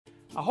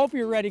I hope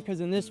you're ready because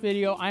in this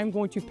video, I'm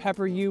going to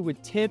pepper you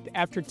with tip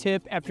after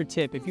tip after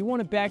tip. If you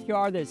want a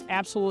backyard that's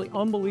absolutely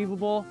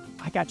unbelievable,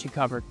 I got you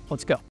covered.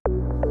 Let's go.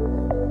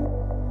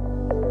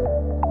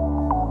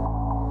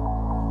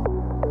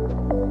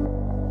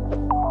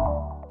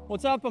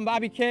 What's up? I'm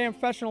Bobby K. I'm a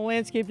professional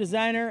landscape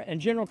designer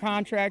and general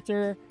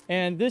contractor,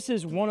 and this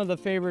is one of the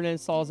favorite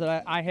installs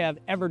that I have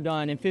ever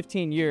done in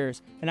 15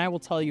 years, and I will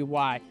tell you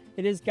why.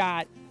 It has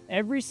got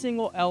every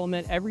single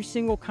element, every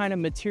single kind of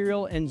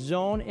material and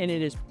zone, and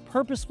it is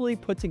purposefully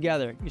put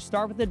together. You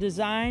start with the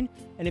design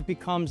and it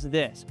becomes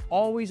this.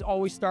 Always,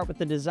 always start with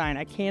the design.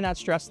 I cannot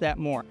stress that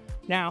more.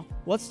 Now,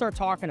 let's start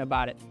talking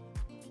about it.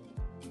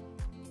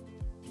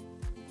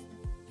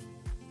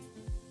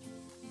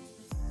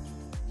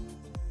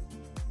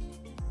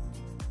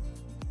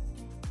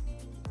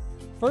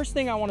 First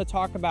thing I want to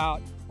talk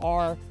about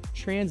are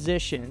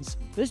transitions.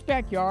 This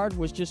backyard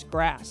was just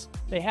grass.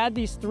 They had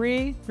these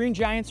 3 green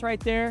giants right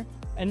there,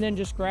 and then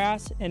just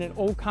grass and an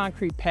old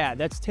concrete pad.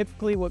 That's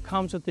typically what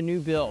comes with the new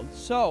build.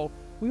 So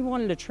we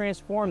wanted to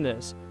transform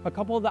this. A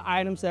couple of the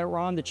items that were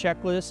on the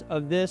checklist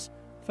of this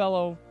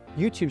fellow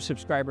YouTube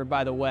subscriber,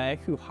 by the way,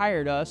 who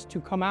hired us to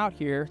come out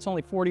here. It's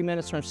only 40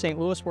 minutes from St.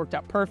 Louis, worked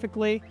out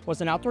perfectly.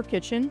 Was an outdoor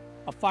kitchen,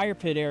 a fire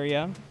pit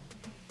area.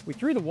 We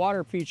threw the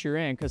water feature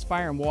in because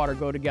fire and water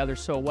go together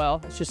so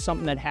well. It's just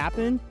something that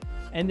happened.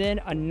 And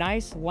then a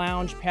nice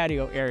lounge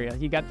patio area.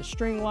 You got the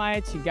string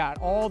lights, you got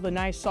all the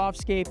nice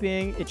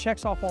softscaping. It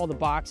checks off all the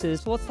boxes.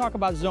 So let's talk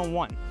about zone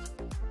 1.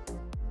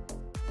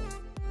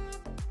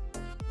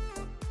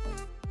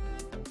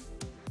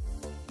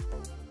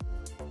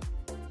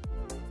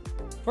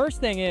 First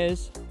thing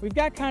is, we've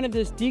got kind of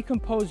this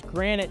decomposed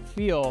granite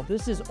feel.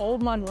 This is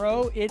Old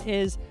Monroe. It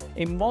is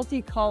a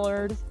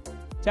multicolored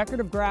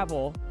decorative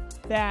gravel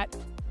that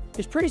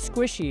is pretty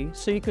squishy,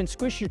 so you can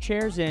squish your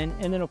chairs in,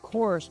 and then of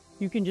course,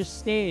 you can just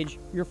stage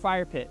your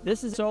fire pit.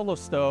 This is Solo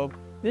Stove.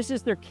 This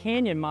is their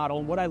Canyon model,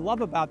 and what I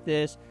love about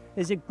this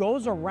is it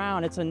goes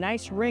around. It's a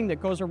nice ring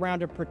that goes around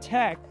to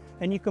protect,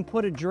 and you can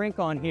put a drink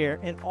on here.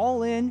 And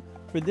all in,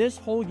 for this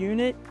whole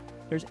unit,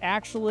 there's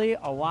actually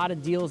a lot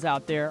of deals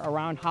out there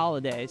around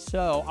holidays.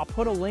 So I'll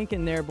put a link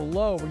in there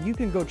below where you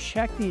can go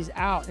check these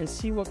out and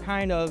see what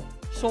kind of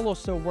Solo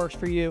Stove works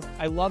for you.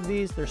 I love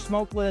these. They're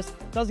smokeless,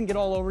 doesn't get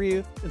all over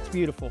you. It's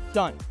beautiful.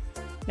 Done.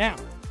 Now,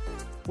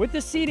 with the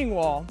seating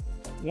wall,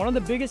 one of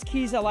the biggest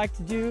keys I like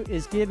to do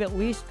is give at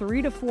least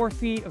 3 to 4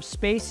 feet of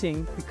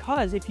spacing,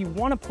 because if you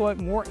want to put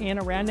more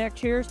Adirondack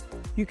chairs,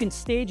 you can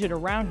stage it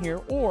around here,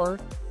 or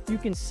you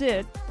can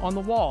sit on the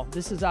wall.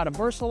 This is out of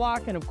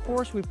Versalock, and of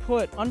course we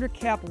put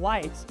undercap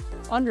lights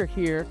under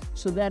here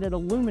so that it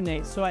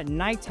illuminates. So at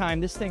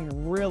nighttime, this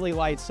thing really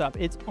lights up.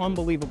 It's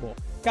unbelievable.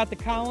 Got the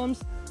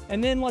columns,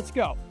 and then let's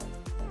go.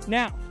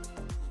 Now,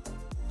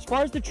 as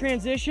far as the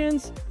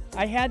transitions,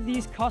 I had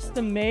these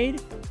custom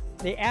made.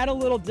 They add a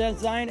little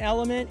design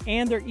element,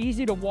 and they're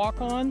easy to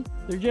walk on.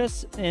 They're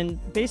just in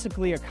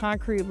basically a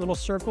concrete little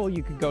circle.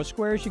 You could go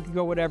squares, you could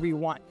go whatever you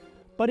want,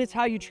 but it's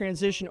how you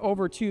transition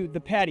over to the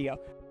patio.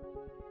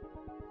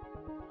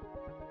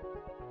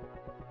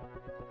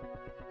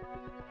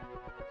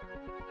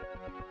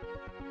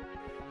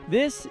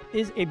 This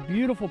is a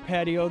beautiful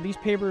patio. These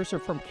pavers are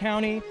from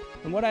County,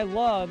 and what I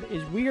love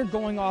is we are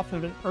going off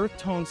of an earth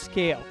tone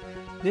scale.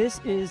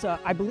 This is,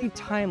 I believe,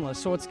 timeless,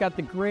 so it's got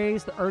the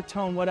grays, the earth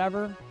tone,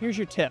 whatever. Here's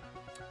your tip.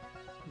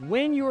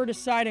 When you are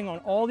deciding on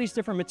all these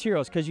different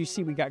materials, because you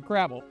see we got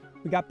gravel,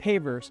 we got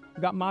pavers,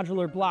 we got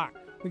modular block,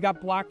 we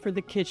got block for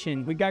the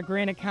kitchen, we got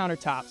granite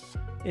countertops.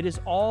 It is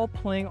all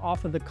playing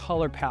off of the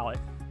color palette.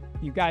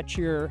 You got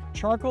your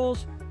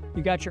charcoals,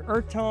 you got your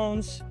earth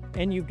tones,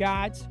 and you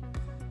got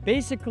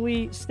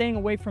basically staying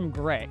away from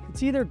gray.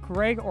 It's either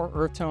gray or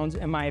earth tones,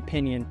 in my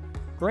opinion.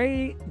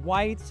 Gray,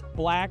 whites,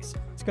 blacks,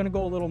 it's gonna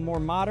go a little more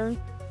modern.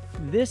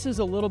 This is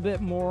a little bit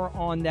more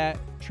on that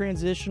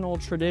transitional,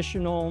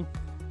 traditional,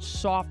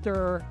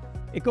 softer.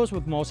 It goes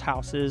with most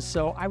houses.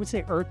 So I would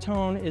say earth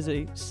tone is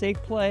a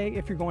safe play.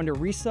 If you're going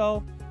to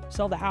sell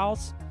the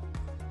house,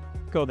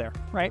 go there,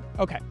 right?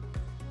 Okay,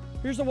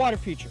 here's the water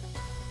feature.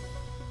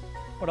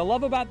 What I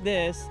love about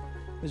this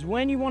is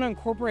when you wanna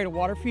incorporate a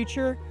water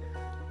feature,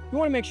 you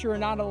want to make sure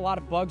not a lot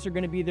of bugs are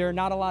going to be there,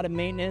 not a lot of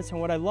maintenance.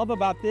 And what I love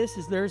about this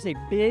is there's a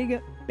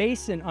big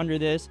basin under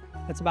this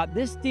that's about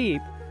this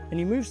deep, and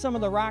you move some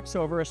of the rocks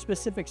over a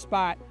specific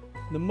spot,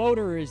 the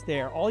motor is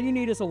there. All you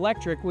need is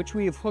electric, which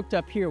we have hooked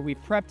up here. We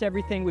prepped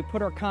everything, we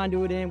put our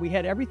conduit in, we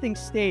had everything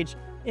staged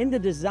in the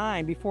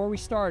design before we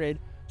started,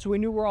 so we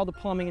knew where all the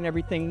plumbing and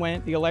everything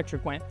went, the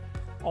electric went.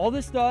 All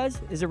this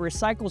does is it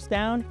recycles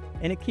down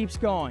and it keeps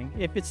going.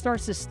 If it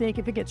starts to stink,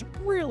 if it gets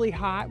really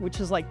hot, which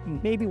is like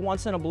maybe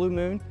once in a blue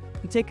moon,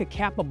 you take a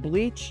cap of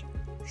bleach,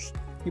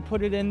 you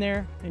put it in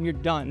there, and you're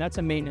done. That's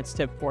a maintenance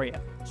tip for you.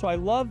 So I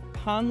love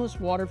pondless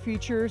water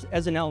features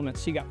as an element.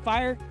 So you got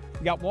fire,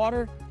 you got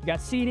water, you got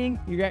seating,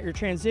 you got your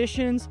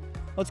transitions.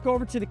 Let's go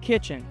over to the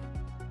kitchen.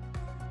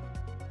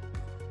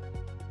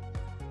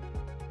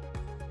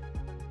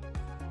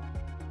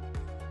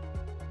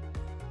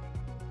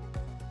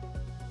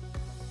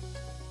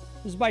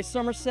 This is by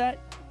Somerset.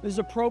 This is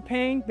a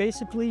propane.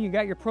 Basically, you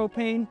got your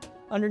propane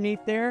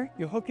underneath there.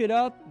 You hook it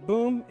up,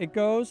 boom, it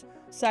goes.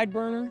 Side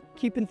burner,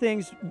 keeping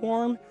things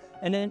warm,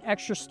 and then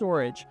extra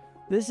storage.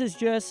 This is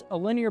just a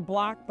linear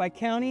block by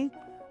county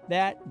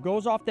that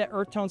goes off that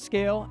earth tone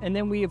scale. And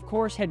then we, of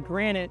course, had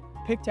granite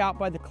picked out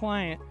by the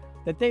client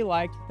that they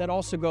liked that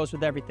also goes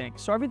with everything.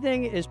 So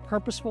everything is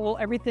purposeful,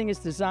 everything is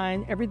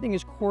designed, everything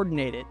is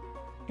coordinated.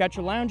 Got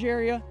your lounge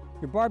area,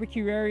 your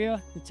barbecue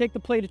area. You take the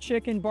plate of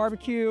chicken,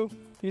 barbecue,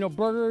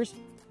 burgers,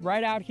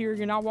 right out here.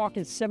 You're not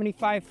walking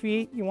 75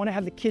 feet. You want to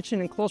have the kitchen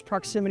in close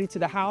proximity to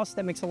the house.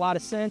 That makes a lot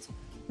of sense.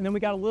 And then we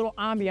got a little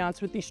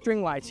ambiance with these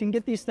string lights. You can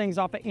get these things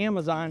off of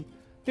Amazon,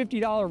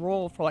 $50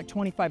 roll for like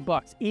 25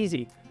 bucks,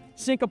 easy.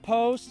 Sink a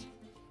post,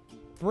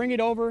 bring it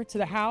over to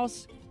the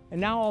house, and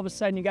now all of a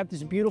sudden you got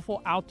this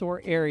beautiful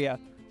outdoor area.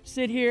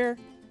 Sit here,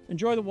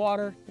 enjoy the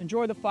water,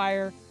 enjoy the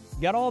fire.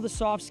 You got all the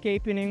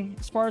softscaping.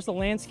 As far as the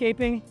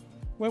landscaping,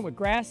 went with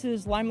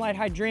grasses, limelight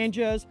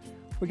hydrangeas.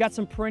 We got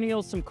some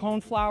perennials, some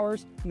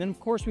coneflowers, and then of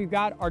course we've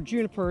got our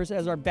junipers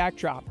as our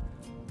backdrop.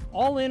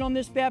 All in on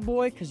this bad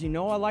boy, because I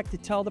like to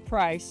tell the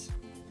price.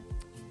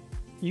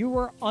 You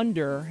were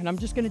under, and I'm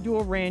just gonna do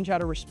a range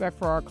out of respect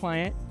for our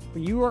client,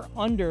 but you are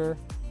under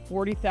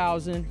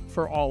 $40,000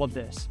 for all of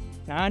this.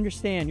 Now I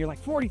understand, you're like,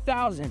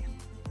 40,000.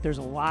 There's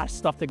a lot of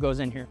stuff that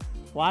goes in here.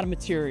 A lot of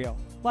material,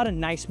 a lot of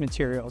nice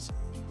materials,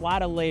 a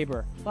lot of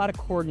labor, a lot of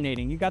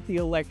coordinating. You got the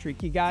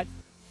electric, you got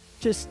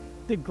just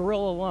the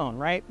grill alone,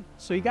 right?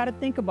 So you gotta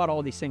think about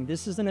all these things.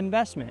 This is an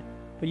investment.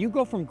 But you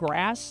go from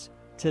grass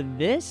to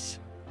this,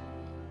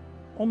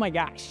 oh my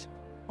gosh,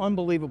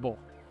 unbelievable.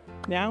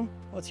 Now,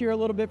 let's hear a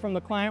little bit from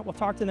the client. We'll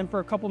talk to them for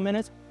a couple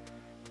minutes.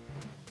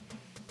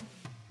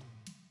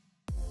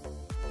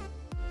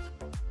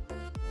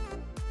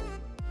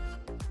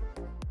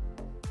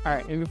 All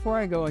right, and before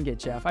I go and get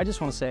Jeff, I just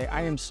want to say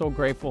I am so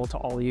grateful to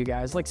all of you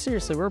guys. Like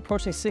seriously, we're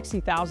approaching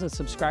 60,000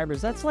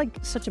 subscribers. That's like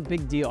such a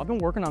big deal. I've been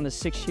working on this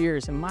 6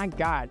 years, and my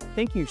God,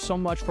 thank you so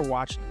much for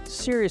watching.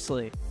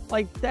 Seriously,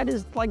 like that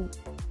is like,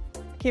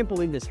 I can't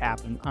believe this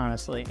happened,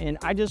 honestly. And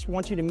I just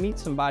want you to meet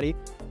somebody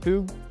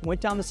who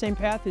went down the same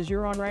path as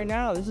you're on right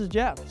now. This is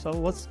Jeff, so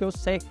let's go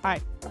say hi.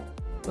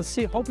 Let's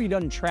see, hope he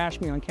doesn't trash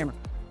me on camera.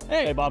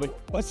 Hey, Bobby.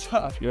 What's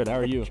up? Good, how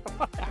are you?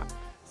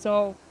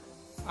 So,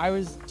 I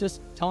was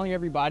just telling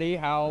everybody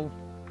how,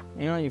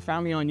 you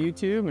found me on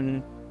YouTube,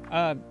 and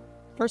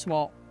first of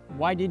all,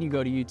 why did you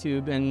go to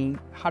YouTube, and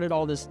how did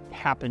all this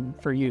happen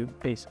for you,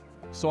 basically?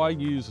 So I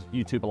use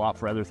YouTube a lot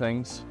for other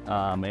things,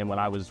 and when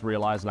I was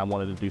realizing I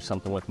wanted to do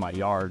something with my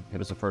yard, it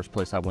was the first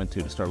place I went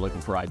to start looking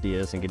for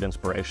ideas and get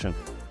inspiration,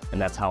 and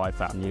that's how I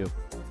found you.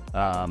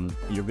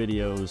 Your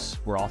videos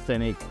were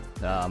authentic.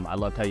 I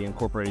loved how you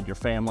incorporated your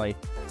family.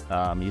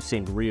 You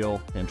seemed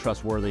real and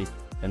trustworthy.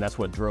 And that's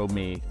what drove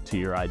me to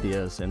your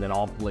ideas, and then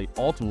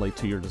ultimately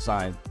to your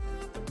design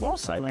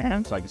Awesome,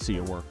 man. so I can see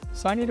your work.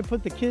 So I need to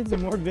put the kids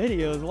in more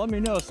videos. Let me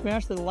know.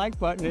 Smash the like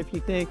button if you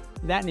think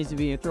that needs to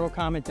be, and throw a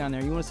comment down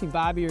there. You want to see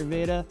Bobby or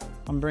Veda?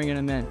 I'm bringing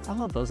them in. I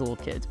love those little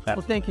kids.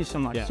 Well, thank you so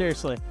much. Yeah.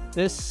 Seriously.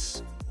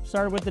 This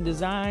started with the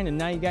design, and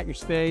now you got your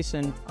space,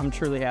 and I'm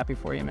truly happy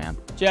for you, man.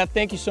 Jeff,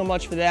 thank you so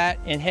much for that.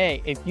 And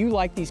hey, if you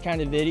like these kind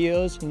of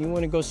videos and you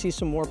want to go see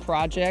some more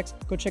projects,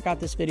 go check out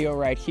this video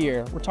right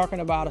here. We're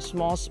talking about a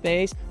small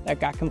space that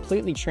got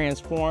completely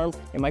transformed.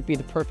 It might be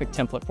the perfect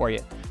template for you.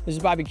 This is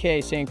Bobby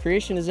K saying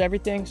creation is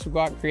everything, so go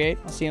out and create.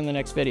 I'll see you in the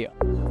next video.